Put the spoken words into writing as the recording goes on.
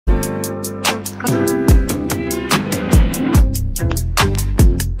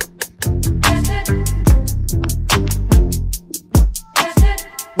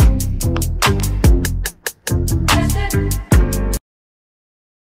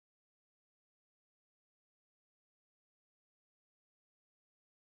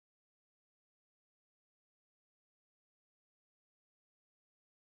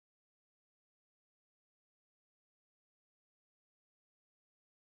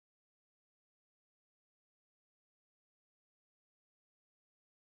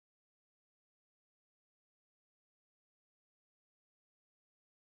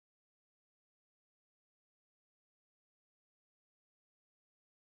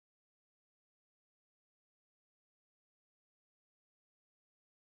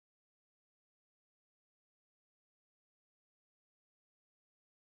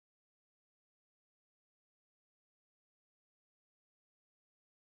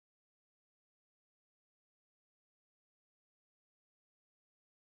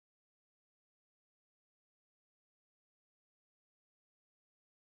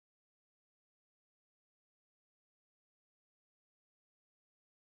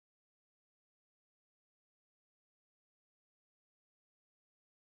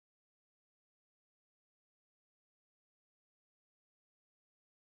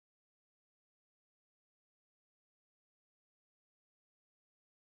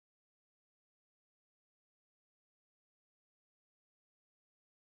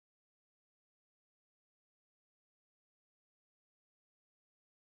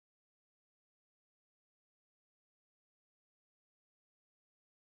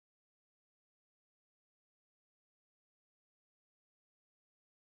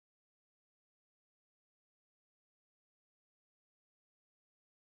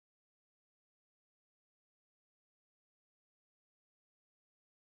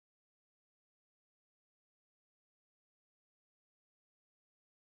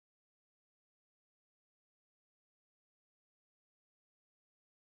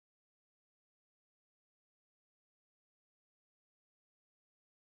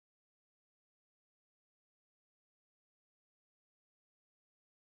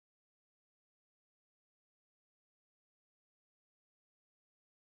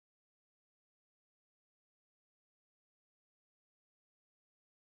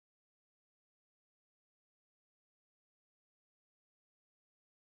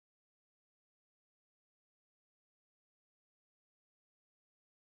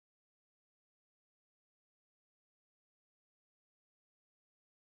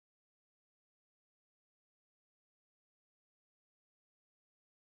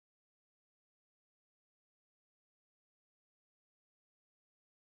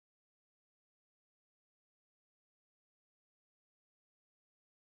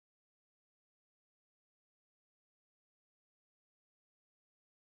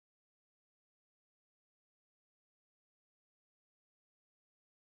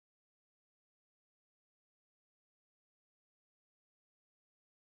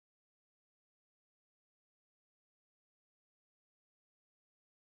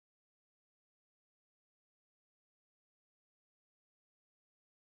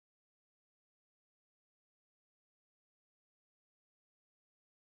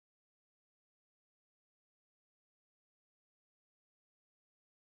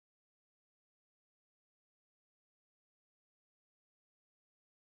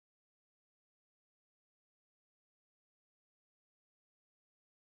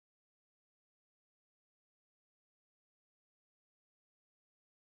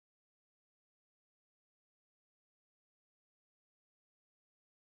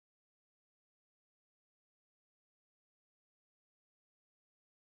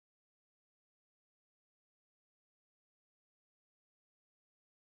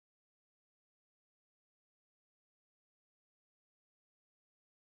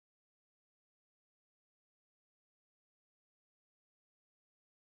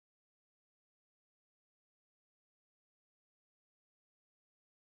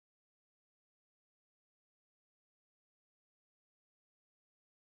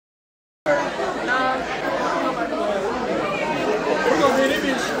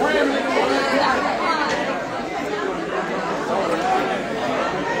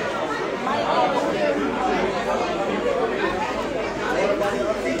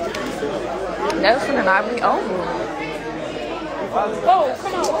cannot be over. Oh,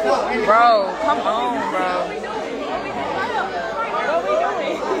 come on. Bro, come on, bro. What we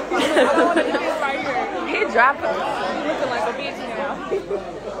doing? I don't want to do this right here. He dropped us. He looking like a bitch now.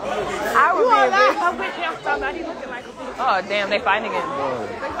 I You are remember. not a bitch now, so now he looking like a bitch. Oh, damn, they fighting again. They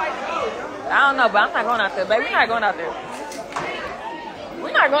fight again. I don't know, but I'm not going out there, babe. We're not going out there.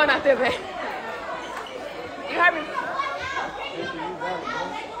 We're not going out there, babe. You heard me?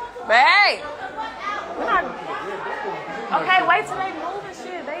 Babe! We're not... Okay, wait till they move and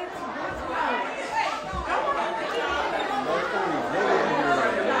shit. They...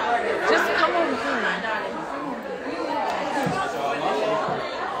 Just come over here.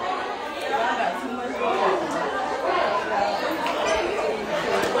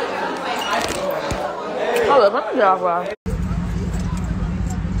 Hold up, let me get off, bro.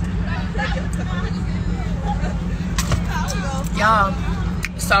 Y'all,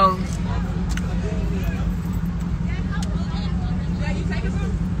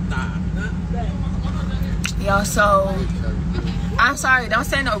 so I'm sorry, don't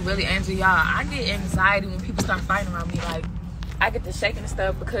say no really, Andrew. Y'all, I get anxiety when people start fighting around me. Like, I get to shaking and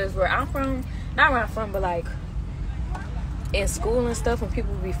stuff because where I'm from, not where I'm from, but like in school and stuff, when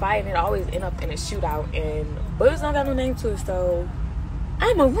people be fighting, it always end up in a shootout, and bullets don't got no name to it, so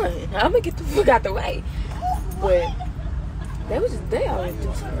I'ma run. I'ma get the fuck out the way. But they always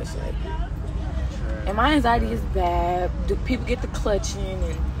do too much, like, and my anxiety is bad. Do people get the clutching,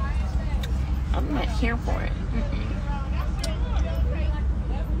 and I'm not here for it.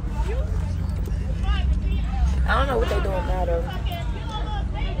 I don't know what they're doing now though.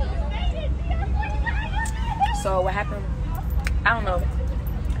 So what happened? I don't know.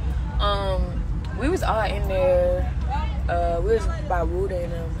 We was all in there. We was by Ruda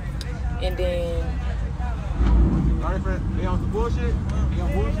and them, and then. They on some bullshit? They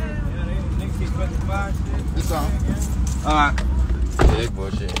on bullshit? Yeah, they niggas keep specifying shit. This on. Alright. Big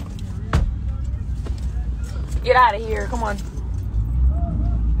bullshit. Get out of here. Come on.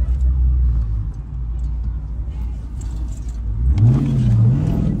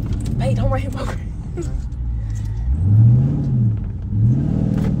 Hey, don't run him over.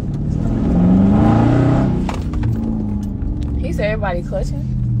 He said everybody clutching.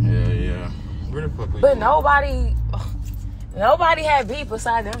 Yeah. Where the fuck we But nobody had beef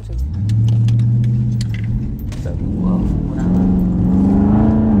beside them two. So, well,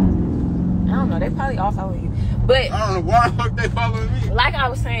 I don't know. They probably all following you. But I don't know why the fuck they following me. like I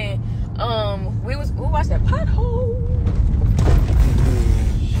was saying, we watched that pothole.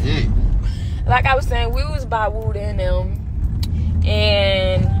 Shit. Like I was saying, we was by Wood and them,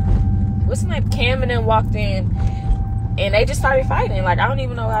 and what's his name? Cam and them walked in, and they just started fighting. Like, I don't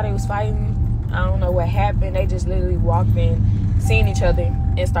even know how they was fighting. I don't know what happened. They just literally walked in, seen each other,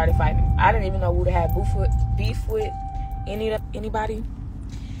 and started fighting. I didn't even know Wood had beef with anybody.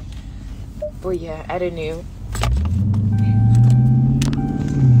 But yeah, I didn't know.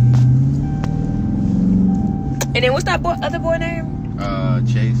 And then what's that other boy name?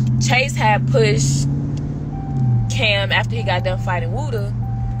 Chase. Chase had pushed Cam after he got done fighting Wooda.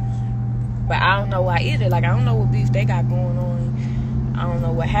 But I don't know why either. Like, I don't know what beef they got going on. I don't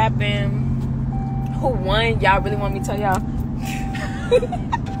know what happened. Who won? Y'all really want me to tell y'all?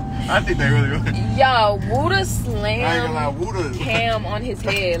 I think they really will. Yo, Wooda slammed I ain't gonna lie, Wooda. Cam on his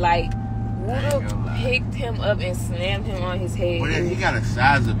head. Like, Wooda picked him up and slammed him on his head. Well, he got a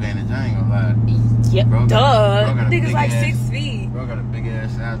size advantage, I ain't gonna lie. Yep, Bro duh. got a Nigga's big like ass- 6 feet. Bro got a big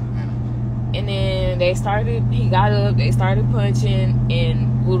ass size advantage. And then he got up, they started punching,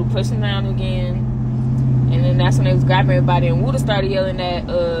 and Wooda pushed him down again. And then that's when they was grabbing everybody, and Wooda started yelling at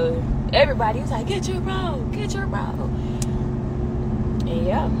everybody. He was like, get your bro. And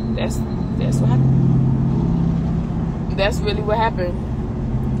yeah, that's what happened. That's really what happened.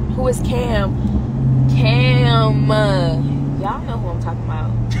 Who is Cam? Y'all know who I'm talking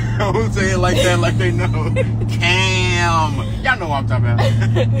about. Don't say it like that, like they know. Cam. Y'all know what I'm talking about.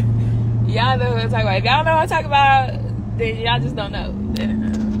 Y'all know who I'm talking about. If y'all know what I'm talking about, then y'all just don't know.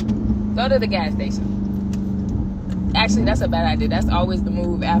 Go to the gas station. Actually, that's a bad idea. That's always the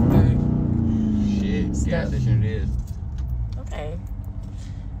move after. Shit, Stuff. gas station it is. Okay.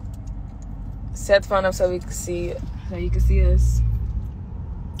 Set the phone up so you can see us.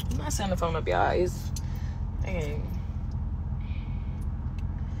 I'm not setting the phone up, y'all. Dang.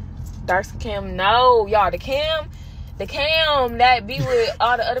 Dark skin Cam. No, y'all. The Cam that be with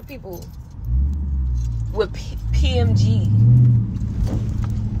all the other people. With PMG.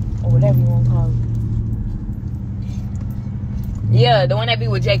 Or whatever you want to call it. Yeah, the one that be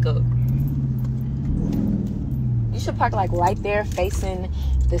with Jacob. You should park like right there facing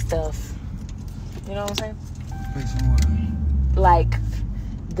the stuff. You know what I'm saying? Facing what? Like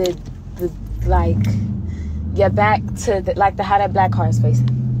the like your back to the, like the how that black car is facing.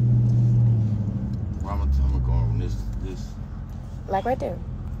 Well, I'm gonna go on this. Like right there.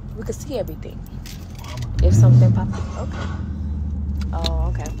 We could see everything. If something popped up. Okay. Oh,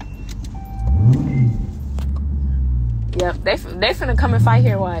 okay. Yep, they finna come and fight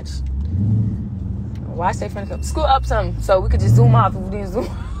here, watch. Watch, they finna come. Scoot up some so we could just zoom off if we didn't zoom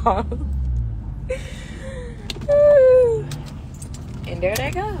off. And there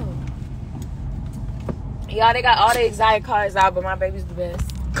they go. Y'all, they got all the exotic cars out, but my baby's the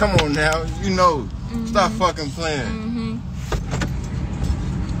best. Come on now, you know. Stop fucking playing.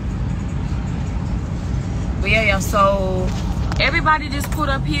 But yeah, so everybody just pulled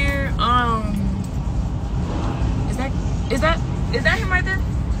up here. Is that him right there?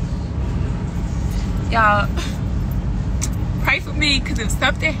 Y'all, pray for me, because if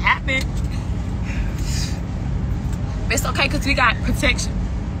something happened, it's okay, because we got protection.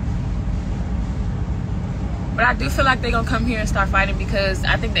 But I do feel like they're gonna come here and start fighting, because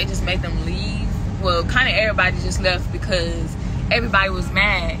I think they just made them leave. Well, kind of everybody just left because everybody was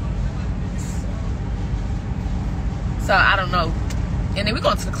mad. So I don't know. And then we're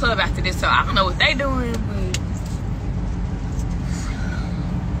going to the club after this, so I don't know what they doing,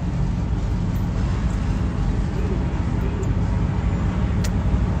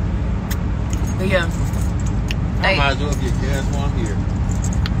 but yeah. I might as well get gas while I'm here.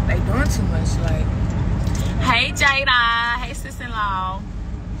 They doing too much, like. Hey Jada, hey sis-in-law,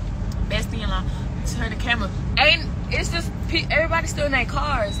 bestie-in-law. Turn the camera. And it's just everybody still in their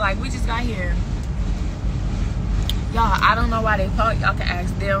cars. Like, we just got here. Y'all, I don't know why they fought. Y'all can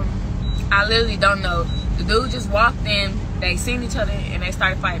ask them. I literally don't know. The dude just walked in. They seen each other and they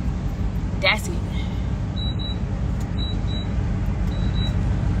started fighting. That's it.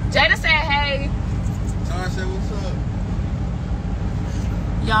 Jada said hey. Tara said what's up.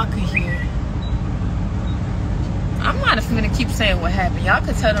 Y'all could hear. I'm not finna keep saying what happened. Y'all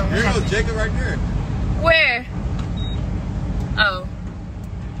could tell them what happened. There goes Jacob right there. Where? Oh.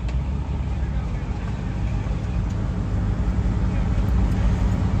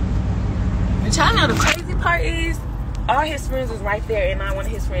 But y'all know the crazy part is all his friends was right there and not one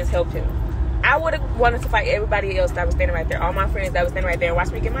of his friends helped him. I would have wanted to fight everybody else that was standing right there. All my friends that was standing right there and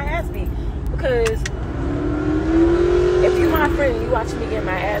watch me get my ass beat. Because if you my friend and you watch me get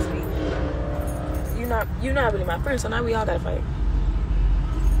my ass beat, you're not really my friend, so now we all gotta fight.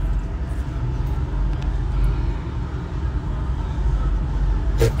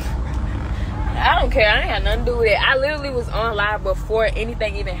 I don't care. I ain't had nothing to do with it. I literally was on live before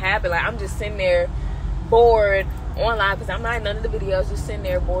anything even happened. Like, I'm just sitting there bored on live because I'm not in none of the videos. Just sitting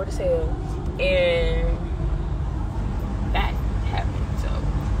there bored as hell. And that happened. So,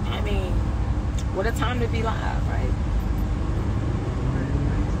 I mean, what a time to be live, right?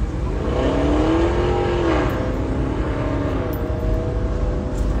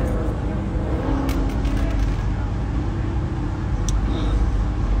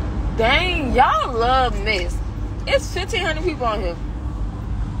 Dang, y'all love this. It's 1,500 people on here.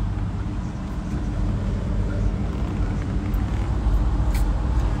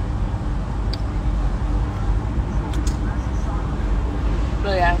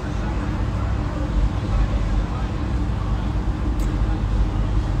 But yeah.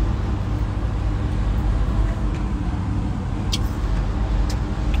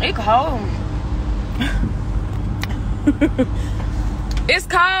 It's cold. It's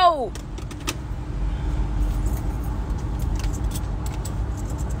cold.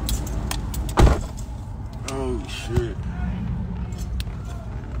 Oh shit.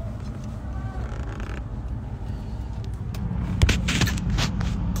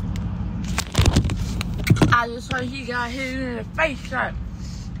 I just heard he got hit in the face shot.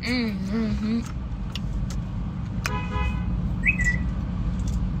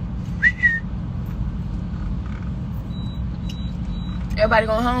 Everybody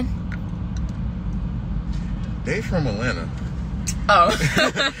going home? They from Atlanta. Oh.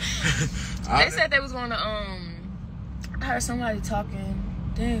 They said they was going to, I heard somebody talking.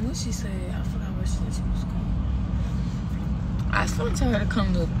 Dang, what she said? I forgot what she said she was going. I was going to tell her to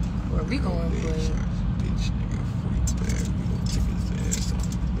come to where we going, but... Bitch nigga, freak bad. We gonna take his ass off,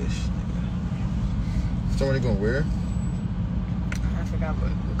 bitch nigga. Somebody going where? I forgot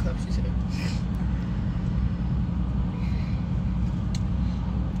what club she said.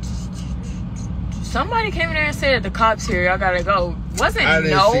 Somebody came in there and said the cops here. Y'all gotta go. Wasn't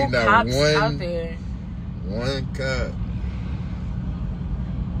no cops out there. One cop.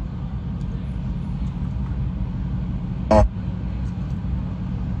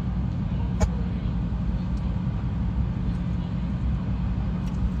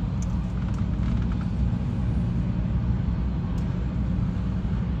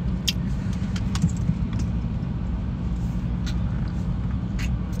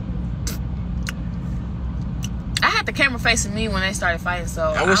 camera facing me when they started fighting, so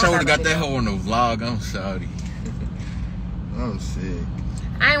I wish I don't would have got no that video. hoe on the vlog. I'm sorry. I'm sick.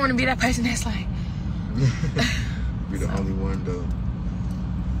 I didn't want to be that person that's like. Be the only one though.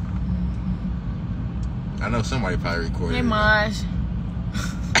 I know somebody probably recorded. Hey, Maj.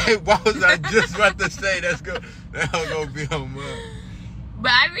 Hey, what was I just about to say? That's good. That hoe gonna be on mine.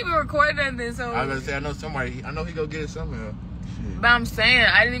 But I didn't even record nothing, so. I was gonna say I know somebody. I know he go get it somehow. Shit. But I'm saying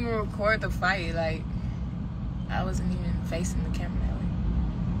I didn't even record the fight. Like I wasn't even facing the camera that way.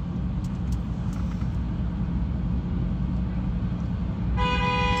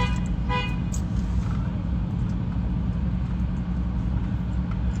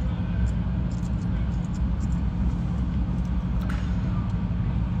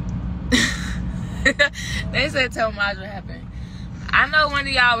 They said tell Maj what happened. I know one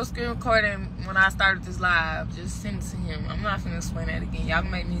of y'all was screen recording when I started this live. Just send it to him. I'm not finna explain that again. Y'all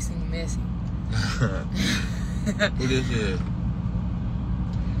can make me seem messy. Who this is?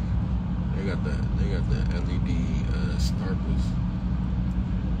 They got the LED snarpers.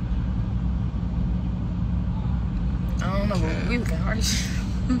 I don't know, but we looking hard as shit.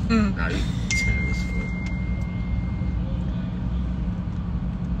 Nah, you terrible as fuck.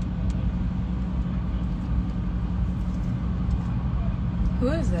 Who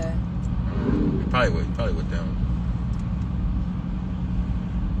is that? Probably with them.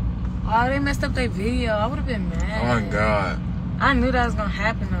 Oh, they messed up their video. I would have been mad. Oh my god. I knew that was gonna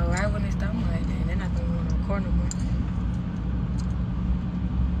happen though, right when they stopped. I'm like, dang, they're not gonna want to record no more.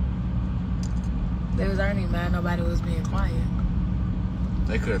 They was already mad nobody was being quiet.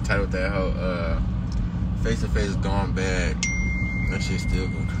 They could have titled that whole face to face gone bad. That shit still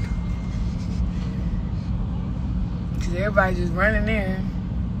going. Cause everybody just running in.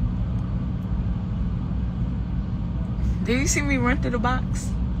 Did you see me run through the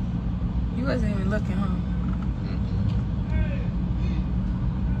box? You wasn't even looking, huh?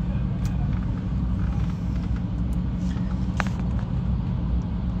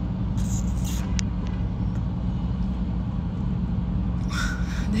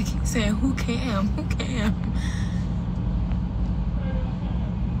 They keep saying, who can? Who can?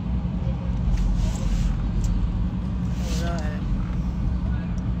 Oh, God.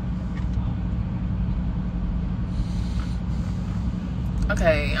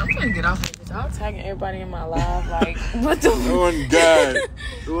 Okay, I'm trying to get off of this. I'm tagging everybody in my live. Like, what the Oh my god.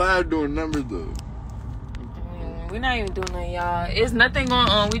 Live doing numbers though. We're not even doing nothing, y'all. It's nothing going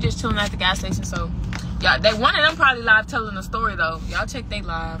on. We just chilling at the gas station. So, y'all, one of them probably live telling a story, though. Y'all check their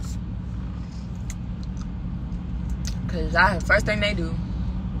lives. Because first thing they do.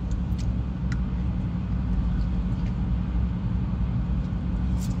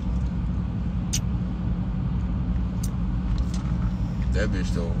 That bitch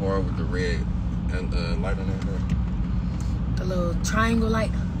so hard with the red light on that door. The little triangle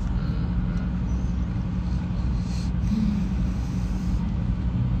light.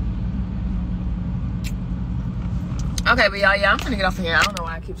 Okay, but y'all, yeah, I'm gonna get off of here. I don't know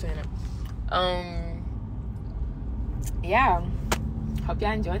why I keep saying it. Yeah. Hope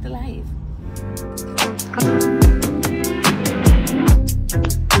y'all enjoyed the live.